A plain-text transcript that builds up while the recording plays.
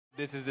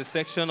This is the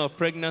section of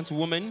pregnant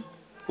women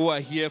who are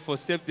here for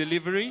safe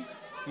delivery.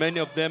 Many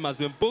of them has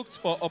been booked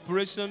for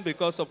operation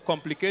because of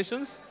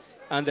complications,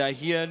 and they are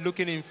here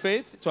looking in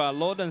faith to our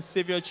Lord and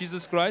Savior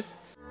Jesus Christ.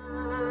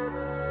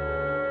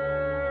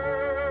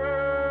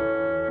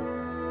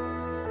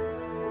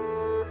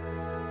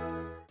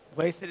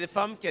 Voyez, c'est des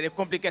femmes qui ont des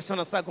complications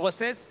dans sa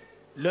grossesse.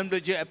 L'homme de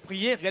Dieu a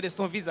prié, regardez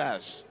son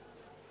visage.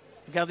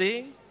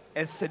 Regardez,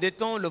 elle se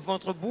détend, le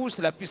ventre bouge,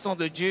 c'est la puissance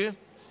de Dieu.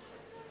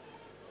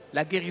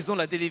 La guérison,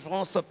 la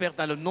délivrance s'opère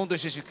dans le nom de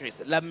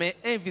Jésus-Christ. La main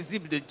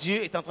invisible de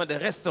Dieu est en train de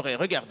restaurer.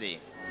 Regardez.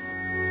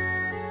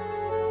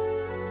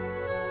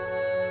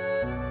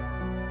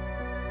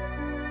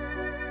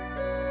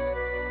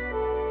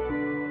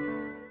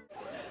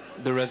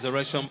 The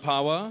resurrection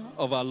power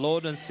of our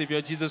Lord and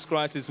Savior Jesus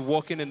Christ is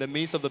working in the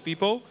midst of the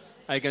people.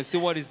 I can see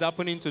what is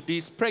happening to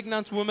this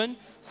pregnant woman.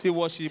 See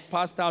what she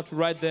passed out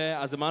right there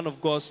as the man of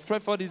God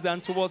stretched forth his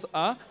hand towards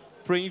her,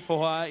 praying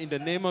for her in the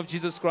name of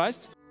Jesus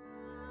Christ.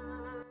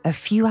 A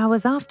few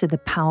hours after the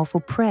powerful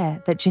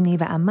prayer that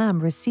Geneva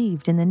Amam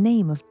received in the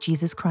name of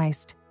Jesus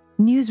Christ,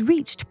 news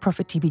reached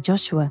Prophet TB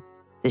Joshua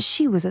that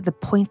she was at the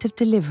point of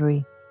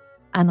delivery,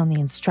 and on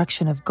the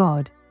instruction of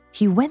God,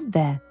 he went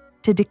there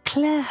to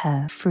declare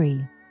her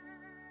free.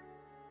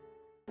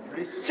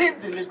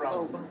 Receive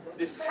deliverance.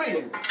 Be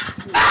free.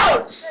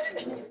 Out!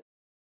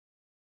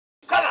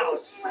 Come out!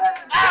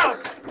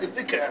 Out!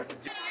 Ezekiel.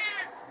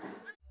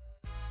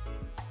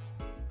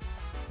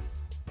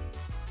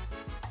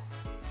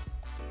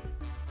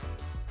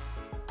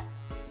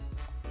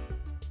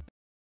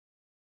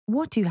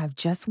 What you have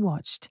just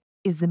watched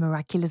is the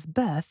miraculous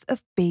birth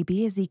of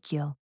baby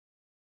Ezekiel.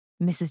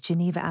 Mrs.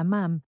 Geneva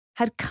Amam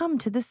had come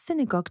to the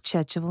Synagogue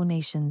Church of All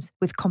Nations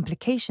with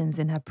complications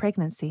in her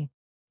pregnancy.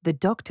 The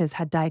doctors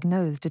had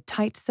diagnosed a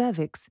tight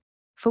cervix,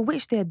 for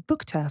which they had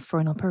booked her for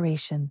an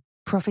operation.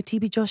 Prophet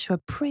TB Joshua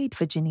prayed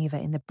for Geneva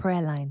in the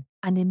prayer line,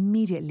 and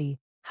immediately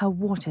her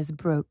waters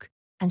broke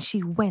and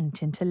she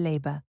went into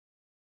labor.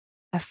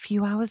 A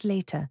few hours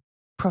later,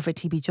 Prophet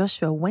TB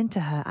Joshua went to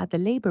her at the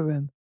labor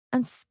room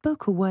and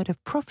spoke a word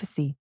of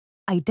prophecy,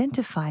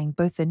 identifying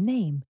both the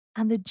name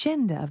and the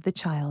gender of the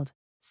child,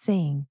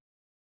 saying,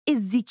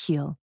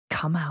 "Ezekiel,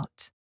 come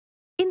out."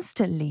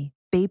 Instantly,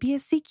 baby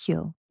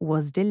Ezekiel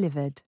was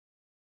delivered.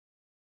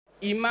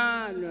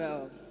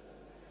 Emmanuel,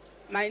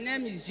 my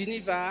name is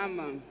Geneva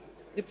Amam.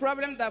 The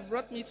problem that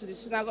brought me to the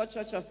Synagogue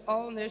Church of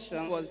All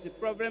Nations was the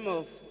problem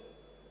of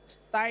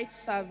tight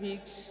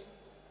cervix,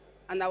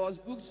 and I was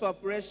booked for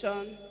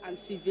operation and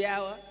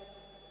severe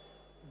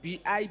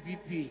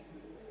IBP.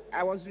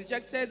 I was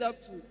rejected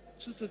up to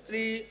 2 to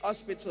 3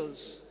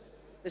 hospitals.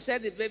 They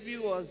said the baby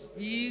was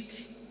big,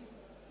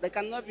 they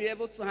cannot be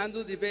able to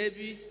handle the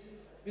baby.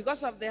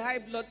 Because of the high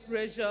blood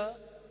pressure,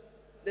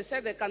 they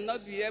said they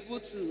cannot be able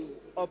to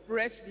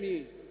operate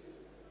me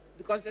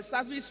because the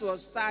cervix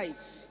was tight.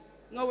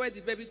 No way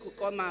the baby could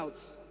come out.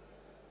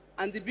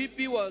 And the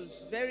BP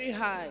was very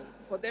high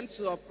for them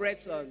to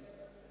operate on.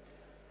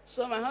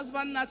 So my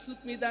husband now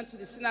took me down to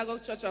the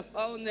Synagogue Church of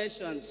All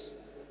Nations,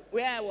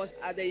 where I was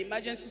at the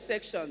emergency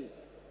section.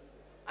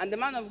 And the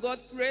man of God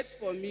prayed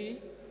for me.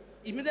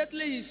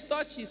 Immediately he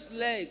touched his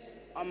leg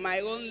on my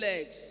own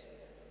legs.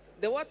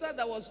 The water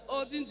that was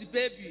holding the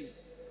baby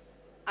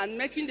and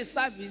making the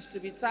cervix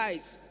to be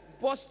tight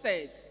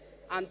busted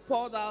and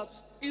poured out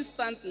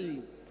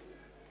instantly.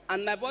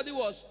 And my body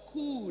was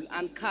cool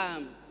and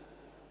calm.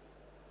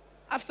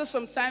 After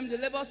some time, the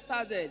labor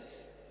started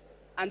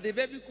and the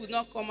baby could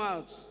not come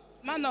out.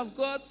 Man of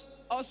God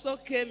also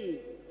came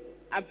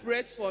and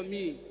prayed for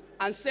me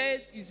and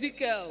said,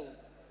 "Ezekiel,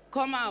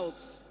 come out."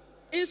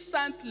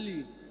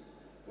 Instantly,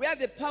 where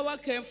the power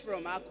came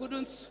from, I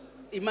couldn't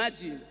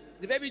imagine.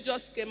 The baby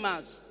just came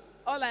out.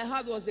 All I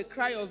heard was the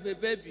cry of a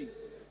baby.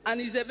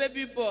 And he's a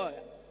baby boy.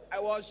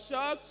 I was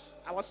shocked.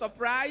 I was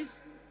surprised.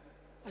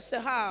 I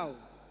said, how?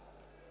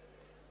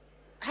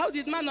 How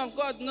did man of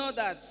God know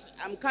that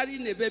I'm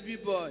carrying a baby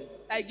boy?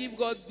 I give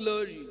God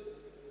glory.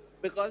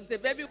 Because the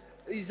baby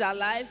is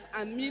alive,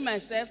 and me,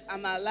 myself,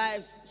 am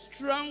alive,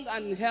 strong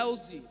and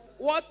healthy.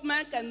 What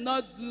man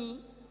cannot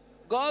do,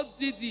 God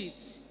did it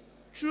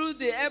through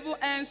the able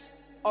hands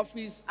of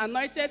his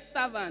anointed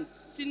servant,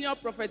 Senior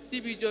Prophet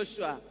TB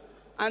Joshua.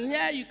 And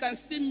here you can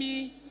see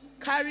me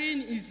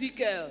carrying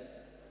Ezekiel.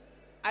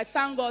 I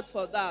thank God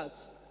for that.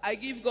 I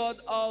give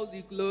God all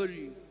the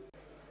glory.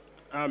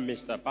 I'm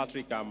Mr.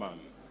 Patrick Amam.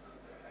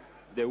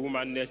 The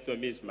woman next to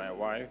me is my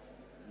wife,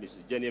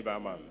 Mrs. Geneva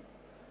Amam.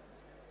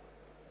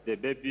 The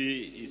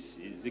baby is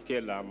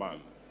Ezekiel Amam.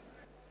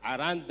 I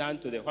ran down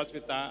to the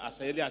hospital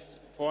as early as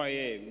 4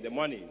 a.m. in the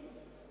morning.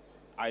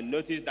 I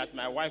noticed that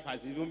my wife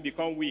has even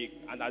become weak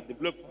and has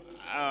developed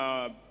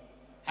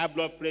high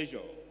blood pressure.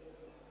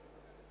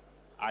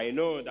 I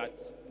know that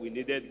we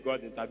needed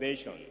God's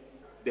intervention.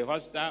 The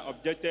hospital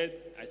objected.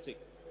 I said,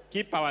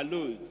 keep our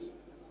load.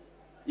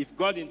 If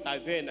God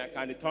intervenes, I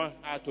can return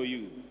her to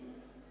you.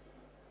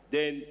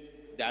 Then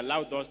they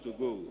allowed us to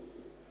go.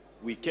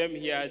 We came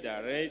here, they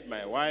arranged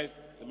my wife.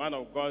 The man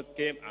of God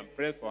came and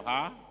prayed for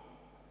her.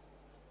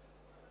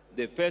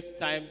 The first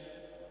time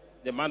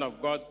The man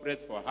of God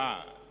prayed for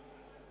her.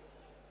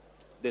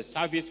 The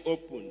service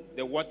opened.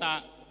 The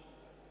water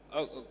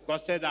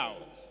gusted out.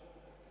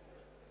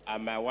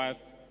 And my wife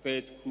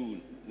felt cool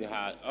in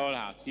all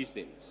her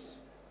systems.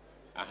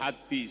 I had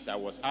peace. I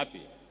was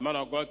happy. The man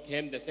of God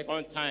came the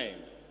second time.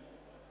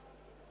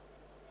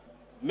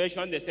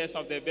 Mentioned the sex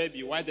of the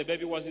baby while the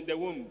baby was in the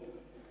womb.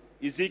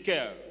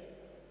 Ezekiel.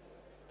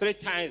 3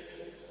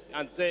 times.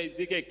 And said,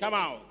 Ezekiel, come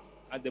out.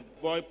 And the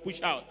boy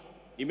pushed out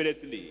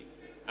immediately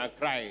and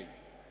cried.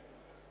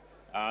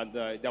 And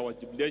there was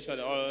jubilation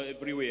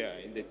everywhere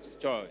in the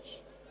church.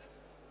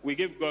 We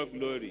give God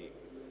glory.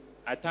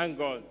 I thank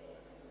God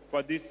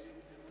for this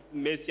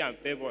mercy and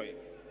favor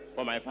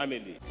for my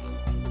family.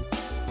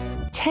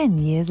 10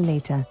 years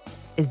later,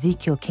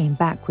 Ezekiel came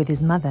back with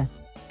his mother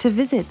to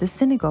visit the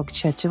Synagogue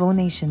Church of All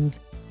Nations,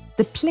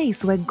 the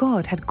place where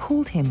God had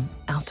called him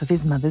out of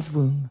his mother's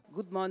womb.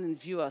 Good morning,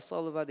 viewers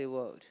all over the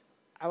world.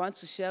 I want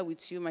to share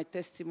with you my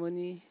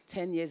testimony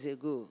 10 years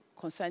ago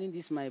concerning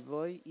this, my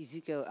boy,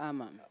 Ezekiel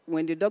Amam.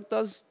 When the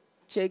doctors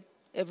checked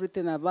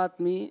everything about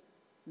me,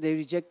 they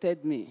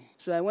rejected me.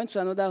 So I went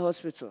to another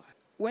hospital.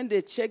 When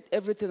they checked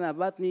everything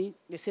about me,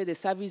 they said the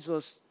service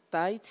was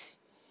tight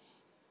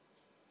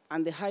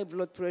and the high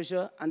blood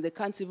pressure, and they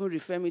can't even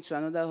refer me to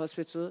another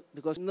hospital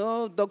because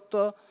no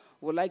doctor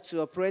would like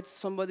to operate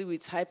somebody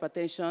with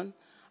hypertension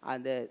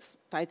and a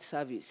tight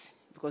service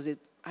because the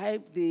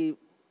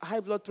high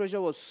blood pressure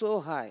was so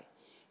high.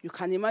 You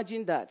can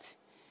imagine that,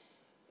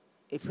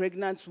 a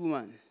pregnant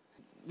woman.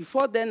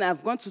 Before then,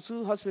 I've gone to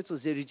 2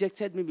 hospitals. They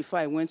rejected me before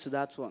I went to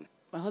that one.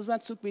 My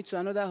husband took me to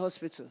another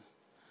hospital.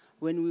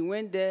 When we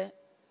went there,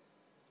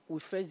 we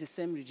faced the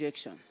same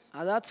rejection.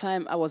 At that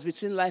time, I was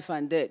between life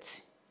and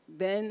death.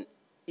 Then,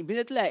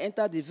 immediately I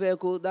entered the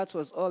vehicle. That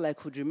was all I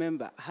could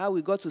remember. How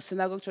we got to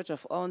Synagogue Church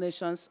of All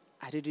Nations,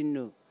 I didn't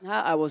know.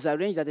 How I was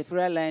arranged at the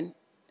prayer line,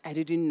 I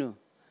didn't know.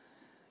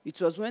 It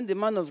was when the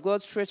man of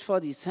God stretched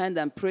forth his hand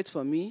and prayed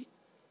for me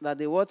that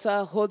the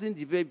water holding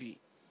the baby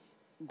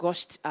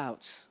gushed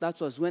out.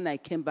 That was when I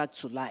came back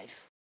to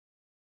life.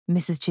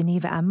 Mrs.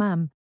 Geneva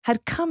Amam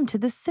had come to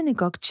the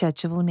Synagogue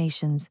Church of All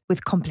Nations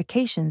with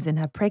complications in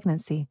her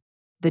pregnancy.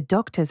 The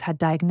doctors had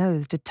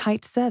diagnosed a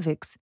tight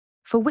cervix,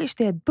 for which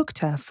they had booked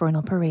her for an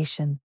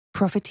operation.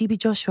 Prophet TB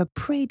Joshua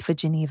prayed for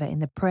Geneva in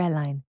the prayer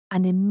line,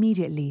 and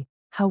immediately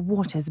her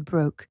waters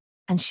broke,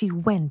 and she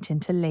went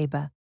into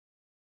labor.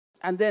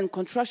 And then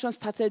contraction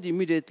started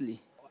immediately.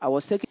 I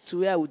was taken to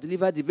where I would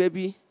deliver the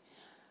baby.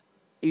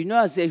 You know,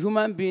 as a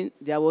human being,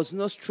 there was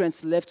no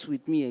strength left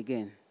with me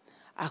again.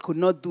 I could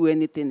not do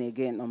anything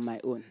again on my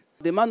own.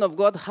 The man of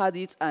God had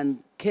it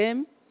and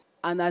came,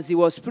 and as he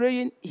was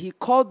praying, he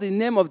called the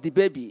name of the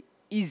baby,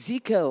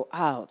 Ezekiel,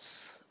 out.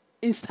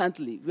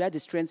 Instantly, where the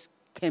strength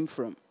came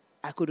from,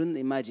 I couldn't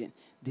imagine.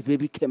 The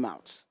baby came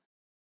out.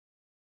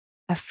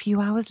 A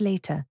few hours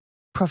later,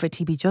 Prophet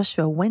TB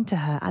Joshua went to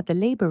her at the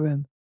labor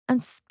room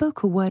and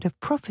spoke a word of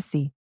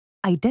prophecy,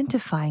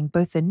 identifying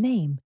both the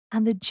name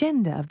and the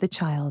gender of the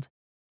child.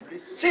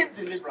 Receive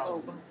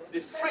deliverance. Be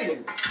free.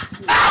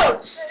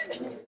 Out!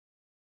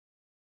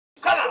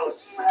 Come out!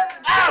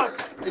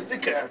 Out!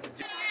 Ezekiel.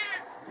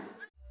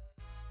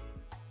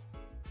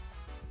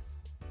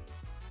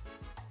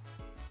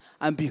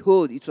 And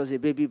behold, it was a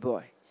baby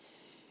boy.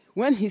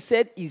 When he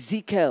said,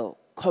 Ezekiel,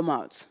 come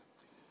out,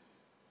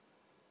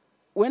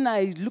 when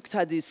I looked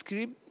at the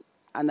script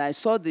and I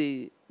saw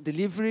the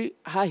delivery,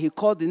 how he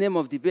called the name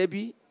of the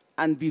baby,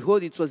 and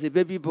behold, it was a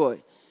baby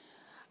boy,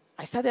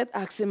 I started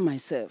asking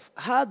myself,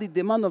 how did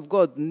the man of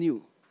God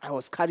knew I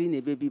was carrying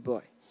a baby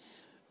boy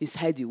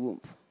inside the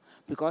womb?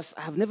 Because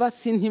I've never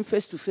seen him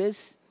face to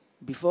face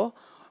before.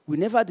 We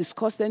never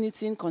discussed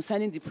anything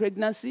concerning the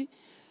pregnancy.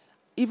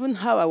 Even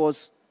how I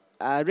was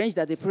arranged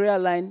at the prayer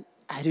line,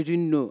 I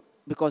didn't know,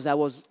 because I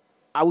would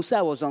say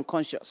I was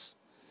unconscious,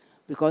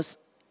 because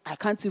I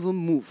can't even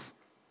move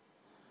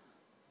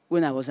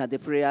when I was at the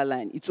prayer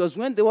line. It was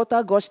when the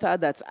water gushed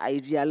out that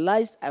I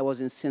realized I was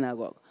in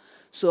synagogue.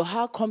 So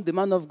how come the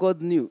man of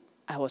God knew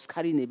I was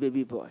carrying a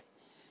baby boy?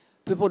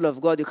 People of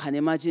God, you can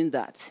imagine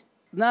that.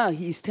 Now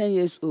he is 10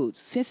 years old.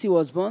 Since he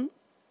was born,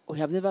 we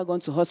have never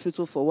gone to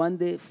hospital for one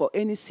day for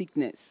any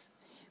sickness.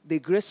 The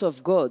grace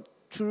of God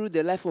through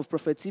the life of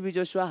Prophet TB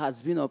Joshua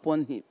has been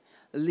upon him,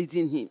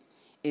 leading him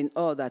in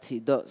all that he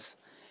does.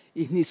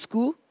 In his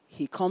school,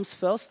 he comes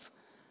first,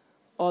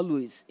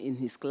 always in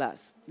his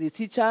class. The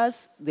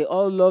teachers, they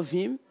all love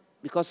him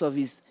because of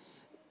his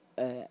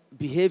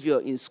behavior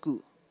in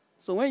school.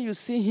 So when you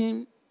see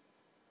him,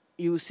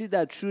 you will see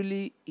that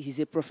truly he's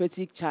a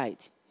prophetic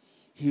child.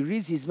 He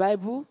reads his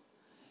Bible.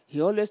 He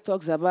always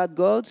talks about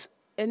God.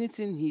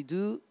 Anything he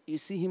do, you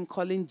see him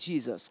calling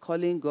Jesus,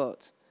 calling God.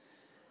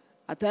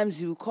 At times,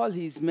 he will call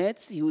his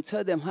mates. He will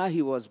tell them how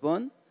he was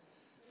born,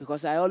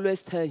 because I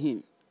always tell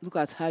him, look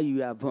at how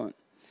you are born.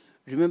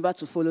 Remember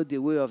to follow the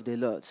way of the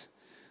Lord.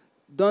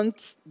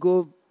 Don't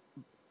go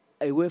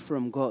away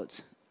from God,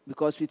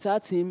 because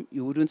without him,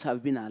 you wouldn't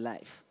have been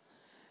alive.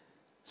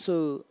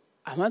 So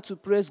I want to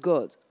praise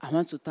God. I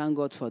want to thank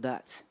God for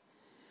that.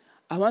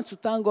 I want to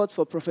thank God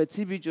for Prophet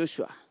TB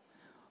Joshua,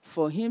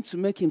 for him to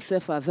make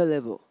himself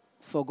available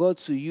for God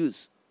to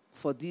use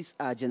for this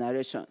our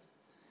generation.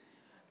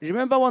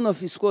 Remember one of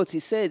his quotes, he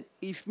said,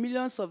 if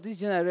millions of this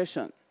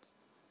generation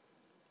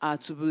are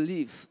to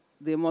believe,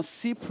 they must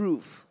see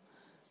proof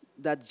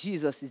that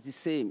Jesus is the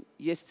same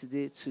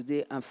yesterday,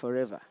 today, and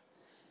forever.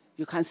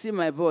 You can see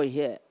my boy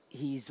here.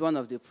 He is one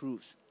of the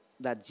proofs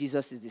that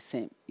Jesus is the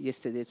same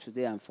yesterday,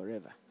 today, and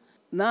forever.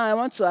 Now I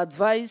want to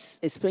advise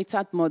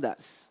expectant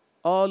mothers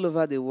all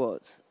over the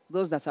world,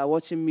 those that are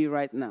watching me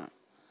right now.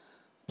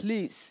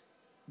 Please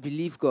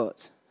believe God.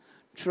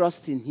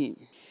 Trust in him.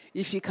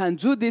 If he can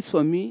do this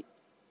for me,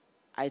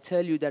 I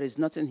tell you there is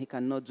nothing he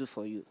cannot do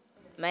for you.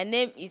 My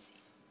name is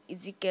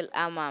Ezekiel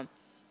Amam.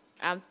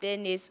 I'm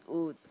 10 years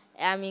old.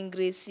 I'm in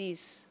grade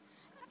 6.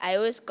 I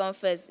always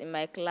confess in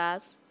my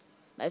class.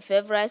 My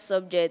favorite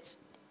subject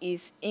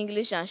is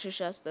English and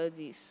Social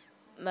Studies.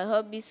 My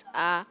hobbies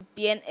are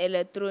playing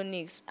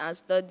electronics and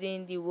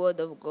studying the Word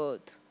of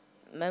God.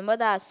 My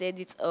mother has said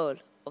it all,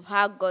 of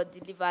how God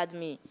delivered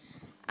me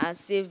and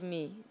saved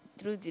me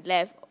through the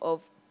life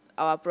of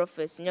our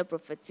prophet, Senior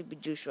Prophet T.B.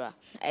 Joshua.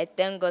 I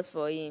thank God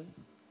for him.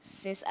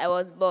 Since I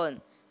was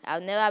born,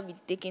 I've never been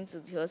taken to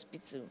the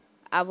hospital.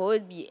 I've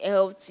always been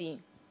healthy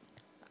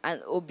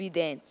and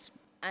obedient.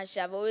 And she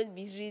have always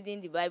been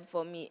reading the Bible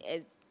for me,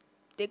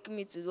 taking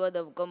me to the Word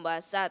of God,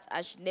 but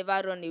I should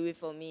never run away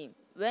from him.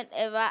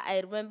 Whenever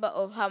I remember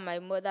of how my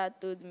mother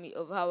told me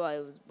of how I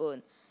was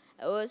born,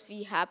 I always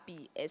feel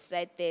happy,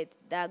 excited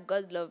that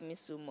God loved me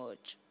so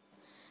much.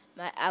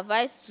 My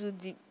advice to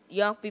the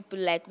young people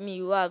like me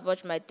who have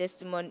watched my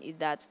testimony is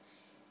that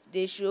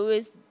they should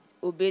always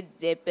obey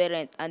their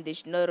parents and they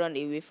should not run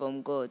away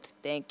from God.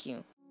 Thank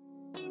you.